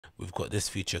we've got this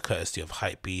feature courtesy of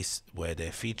Hypebeast, where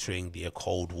they're featuring the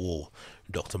Cold War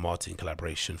Dr. Martin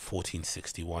collaboration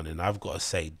 1461, and I've got to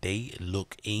say they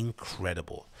look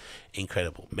incredible,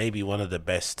 incredible. Maybe one of the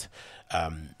best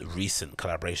recent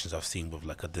collaborations I've seen with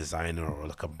like a designer or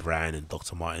like a brand and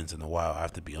Dr. Martens in a while. I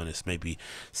have to be honest, maybe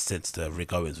since the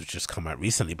Rick Owens, which just come out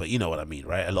recently, but you know what I mean,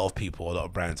 right? A lot of people, a lot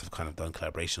of brands have kind of done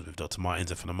collaborations with Dr. Martens,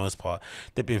 and for the most part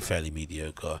they've been fairly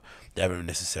mediocre. They haven't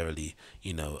necessarily,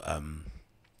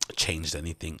 changed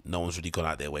anything. No one's really gone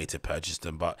out their way to purchase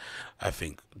them, but I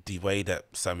think the way that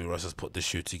Sammy Ross has put the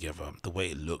shoe together, the way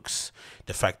it looks,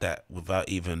 the fact that without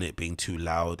even it being too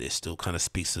loud, it still kind of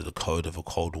speaks to the code of a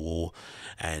Cold War,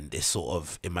 and it sort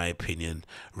of, in my opinion,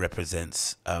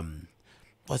 represents what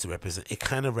does it represent? It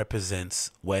kind of represents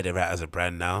where they're at as a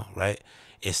brand now, right?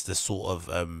 It's the sort of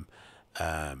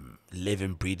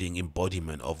living, breathing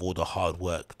embodiment of all the hard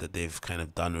work that they've kind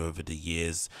of done over the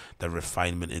years, the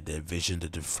refinement in their vision, the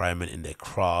refinement in their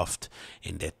craft,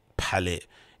 in their palette,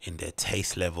 in their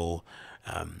taste level,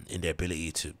 in their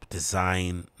ability to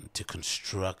design, to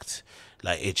construct.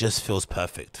 Like, it just feels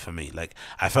perfect for me. Like,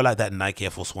 I felt like that Nike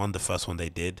Air Force One, the first one they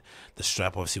did, the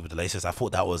strap obviously with the laces, I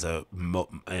thought that was a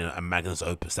magnus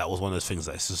opus. That was one of those things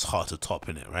that's just hard to top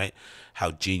in it, right?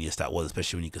 How genius that was,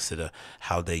 especially when you consider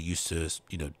how they used to,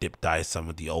 dip dye some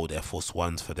of the old Air Force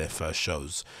Ones for their first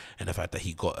shows, and the fact that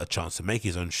he got a chance to make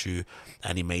his own shoe,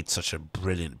 and he made such a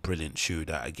brilliant shoe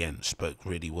that again spoke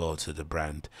really well to the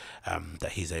brand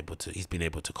that he's been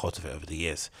able to cultivate over the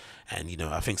years. And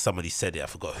I think somebody said it, I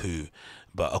forgot who,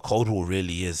 but a Cold War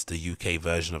really is the UK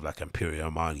version of like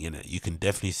Imperial Armani, in it. You can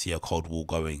definitely see a Cold War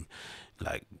going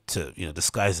like to, the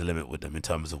sky's the limit with them in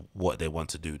terms of what they want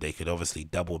to do. They could obviously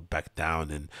double back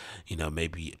down and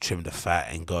maybe trim the fat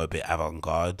and go a bit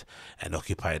avant-garde and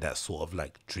occupy that sort of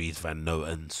like Dries Van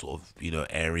Noten sort of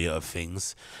area of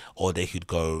things, or they could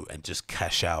go and just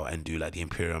cash out and do like the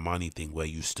Imperial Armani thing, where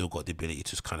you still got the ability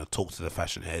to kind of talk to the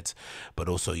fashion heads, but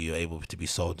also you're able to be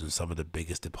sold in some of the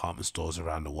biggest department stores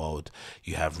around the world.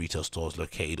 You have retail stores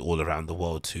located all around the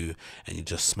world too, and you're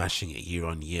just smashing it year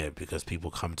on year because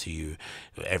people come to you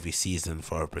every season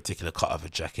for a particular cut of a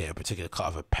jacket, a particular cut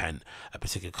of a pant, a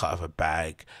particular cut of a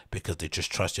bag, because they just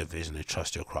trust your vision, they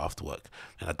trust your craft work.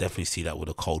 And I definitely see that with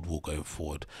a Cold War going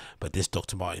forward. But this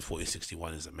Dr. Martin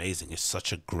 1461 is amazing. It's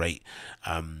such a great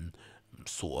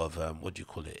what do you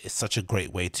call it? It's such a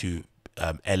great way to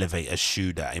elevate a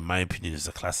shoe that, in my opinion, is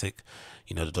a classic.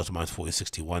 The Dr. Martens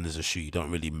 1461 is a shoe you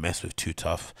don't really mess with too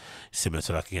tough, similar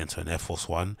to to an Air Force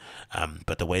One.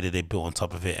 But the way that they built on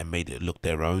top of it and made it look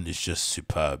their own is just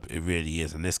superb. It really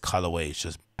is. And this colorway is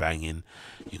just banging.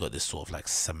 You got this sort of like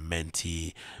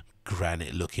cementy,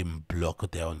 granite looking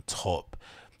block there on top.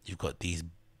 You've got these,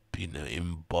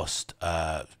 embossed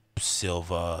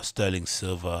sterling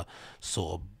silver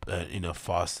sort of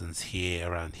fastens here,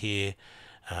 around here.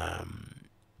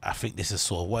 I think this is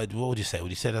sort of, what would you say? Would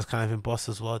you say that's kind of embossed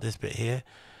as well, this bit here?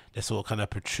 This sort of kind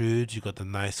of protrudes. You got the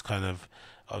nice kind of,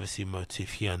 obviously,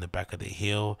 motif here on the back of the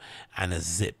heel, and a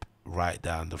zip right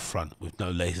down the front with no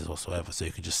laces whatsoever, so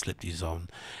you can just slip these on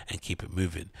and keep it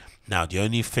moving. Now, the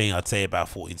only thing I'd say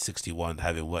about 1461,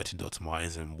 having worked in Dr.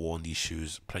 Martens and worn these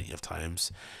shoes plenty of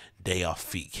times, they are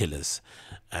feet killers.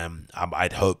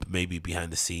 I'd hope maybe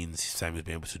behind the scenes Sammy's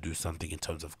been able to do something in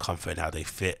terms of comfort and how they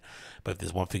fit. But if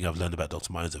there's one thing I've learned about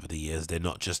Dr. Martens over the years, they're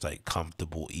not just like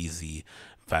comfortable, easy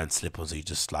Van slip-ons that you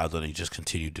just slide on and you just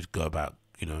continue to go about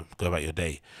your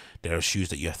day. There are shoes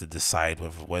that you have to decide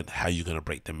how you're going to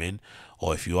break them in,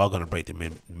 or if you are going to break them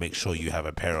in, make sure you have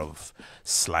a pair of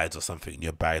slides or something in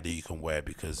your bag that you can wear,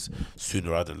 because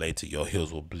sooner rather than later your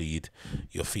heels will bleed,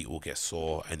 your feet will get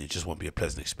sore, and it just won't be a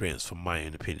pleasant experience, from my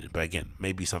own opinion. But again,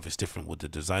 maybe something's different with the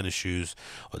designer shoes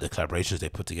or the collaborations they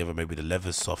put together. Maybe the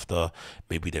leather's softer,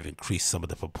 maybe they've increased some of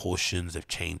the proportions, they've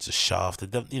changed the shaft,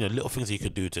 little things that you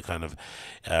could do to kind of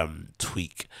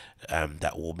tweak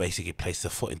that will basically place the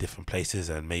foot in different places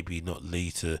and maybe not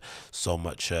lead to so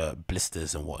much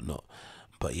blisters and whatnot.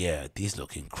 But yeah, these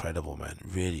look incredible, man.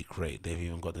 Really great. They've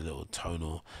even got the little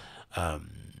tonal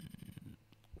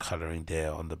coloring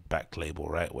there on the back label,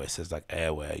 right, where it says like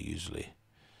airwear usually.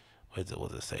 What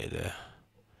does it say there?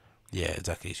 Yeah,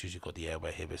 exactly. It's usually got the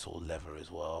airwear here, but it's all leather as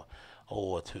well.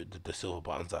 Oh, the silver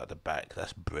buttons out the back.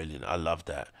 That's brilliant. I love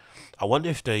that. I wonder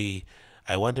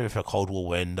if a Cold War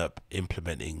will end up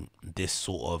implementing this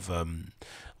sort of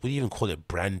we even call it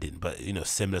branding, but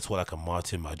similar to what like a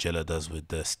Martin Margiela does with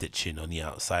the stitching on the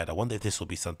outside. I wonder if this will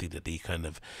be something that they kind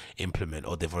of implement,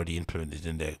 or they've already implemented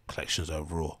in their collections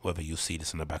overall. Whether you see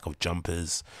this on the back of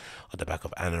jumpers, on the back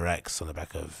of anoraks, on the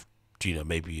back of you know,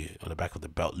 maybe on the back of the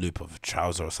belt loop of a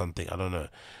trouser or something. I don't know,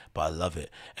 but I love it.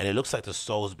 And it looks like the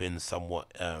sole's been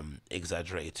somewhat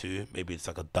exaggerated too. Maybe it's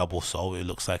like a double sole. It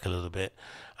looks like a little bit.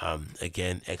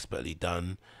 Again, expertly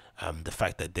done. The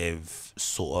fact that they've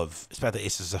sort of, it's fact that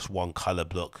it's just one color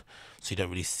block, so you don't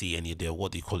really see any idea,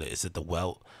 what do you call it? Is it the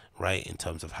welt, right? In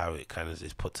terms of how it kind of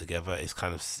is put together, it's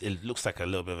kind of, it looks like a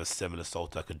little bit of a similar sole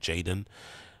to like a Jaden,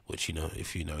 which, you know,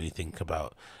 if you know anything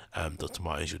about Dr.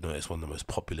 Martens, you'll know it's one of the most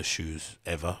popular shoes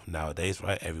ever nowadays,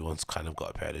 right? Everyone's kind of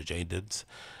got a pair of the Jadens,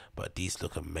 but these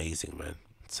look amazing, man.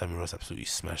 Sammy Ross absolutely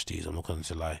smashed these. I'm not going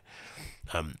to lie.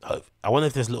 I wonder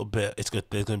if there's a little bit. It's good.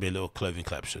 There's going to be a little clothing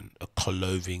capsule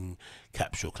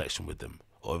collection with them,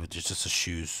 or if it's just the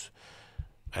shoes.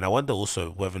 And I wonder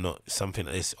also whether or not something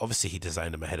is, obviously he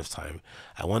designed them ahead of time.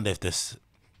 I wonder if this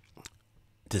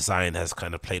design has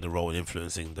kind of played a role in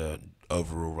influencing the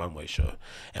overall runway show,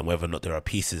 and whether or not there are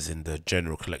pieces in the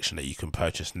general collection that you can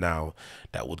purchase now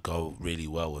that would go really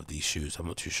well with these shoes. I'm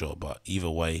not too sure, but either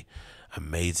way,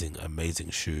 amazing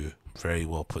shoe, very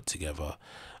well put together.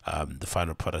 The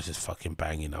final product is fucking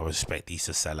banging. I expect these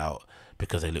to sell out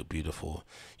because they look beautiful.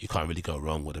 You can't really go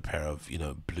wrong with a pair of, you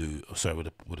know,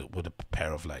 with a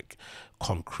pair of like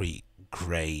concrete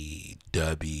grey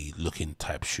derby looking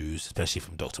type shoes, especially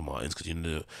from Dr. Martens, because, you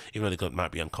know, even though they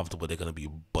might be uncomfortable, they're going to be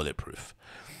bulletproof.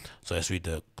 So let's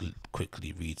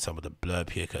quickly read some of the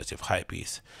blurb here, courtesy of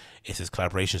Hypebeast. It says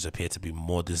collaborations appear to be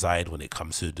more desired when it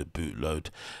comes to the bootload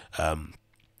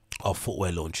of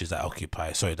footwear launches that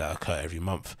occur every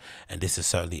month, and this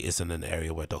certainly isn't an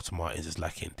area where Dr. Martens is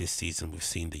lacking. This season we've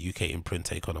seen the UK imprint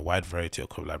take on a wide variety of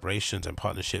collaborations and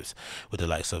partnerships with the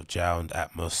likes of Jound,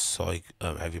 Atmos, Soy,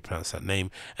 have you pronounced that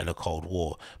name, and the Cold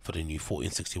War for the new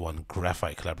 1461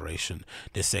 Graphite collaboration.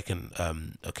 The second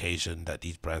occasion that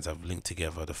these brands have linked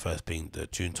together, the first being the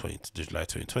July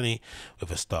 2020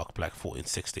 with a stark black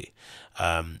 1460.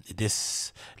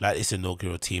 This, like this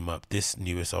inaugural team up, this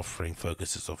newest offering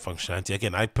focuses on functionality.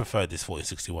 Again, I prefer this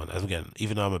 1461, as again,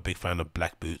 even though I'm a big fan of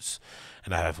black boots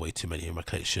and I have way too many in my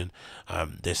collection,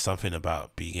 there's something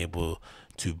about being able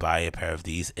to buy a pair of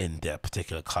these in that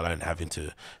particular color and having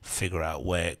to figure out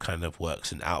where it kind of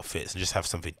works in outfits and just have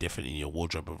something different in your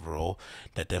wardrobe overall.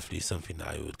 That definitely is something that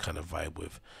I would kind of vibe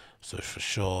with. So for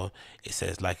sure, it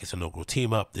says, like its inaugural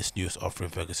team up, this newest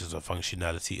offering focuses on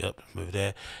functionality over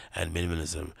there and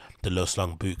minimalism. The low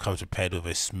slung boot comes prepared with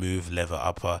a smooth leather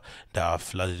upper that are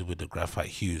flooded with the graphite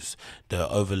hues. The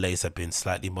overlays have been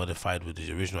slightly modified with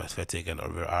the original aesthetic and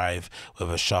arrive with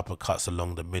a sharper cuts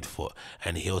along the midfoot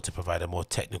and heel to provide a more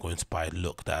technical inspired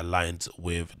look that aligns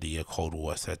with the Cold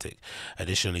War aesthetic.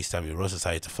 Additionally, Sammy Ross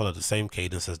decided to follow the same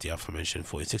cadence as the aforementioned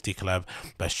 1460 collab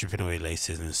by stripping away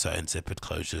laces and inserting zippered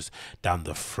closures down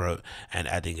the throat and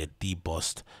adding a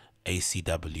debossed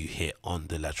ACW hit on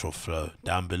the lateral flow.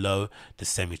 Down below, the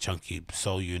semi-chunky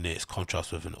sole unit is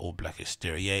contrast with an all-black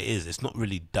exterior. Yeah, it is. It's not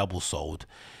really double-soled.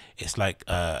 It's like,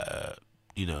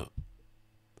 you know,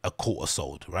 a quarter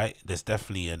soled, right? There's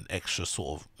definitely an extra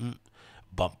sort of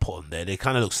bump put on there. They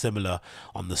kind of look similar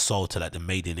on the sole to like the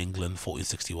Made in England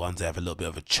 1461's. They have a little bit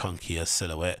of a chunkier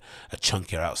silhouette, a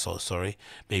chunkier outsole, sorry.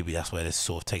 Maybe that's where they're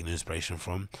sort of taking inspiration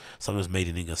from. Some of those Made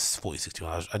in England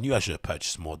 1461. I knew I should have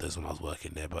purchased more of those when I was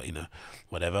working there, but, you know,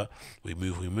 whatever. We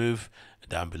move.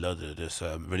 Down below, this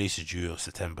release is due on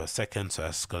September 2nd, so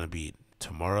that's going to be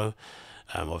tomorrow.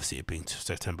 Obviously it being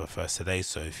September 1st today,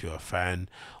 so if you're a fan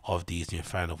of these and you're a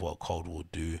fan of what Cold will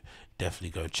do, definitely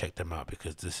go check them out,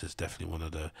 because this is definitely one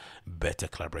of the better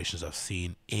collaborations I've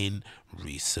seen in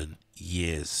recent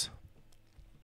years.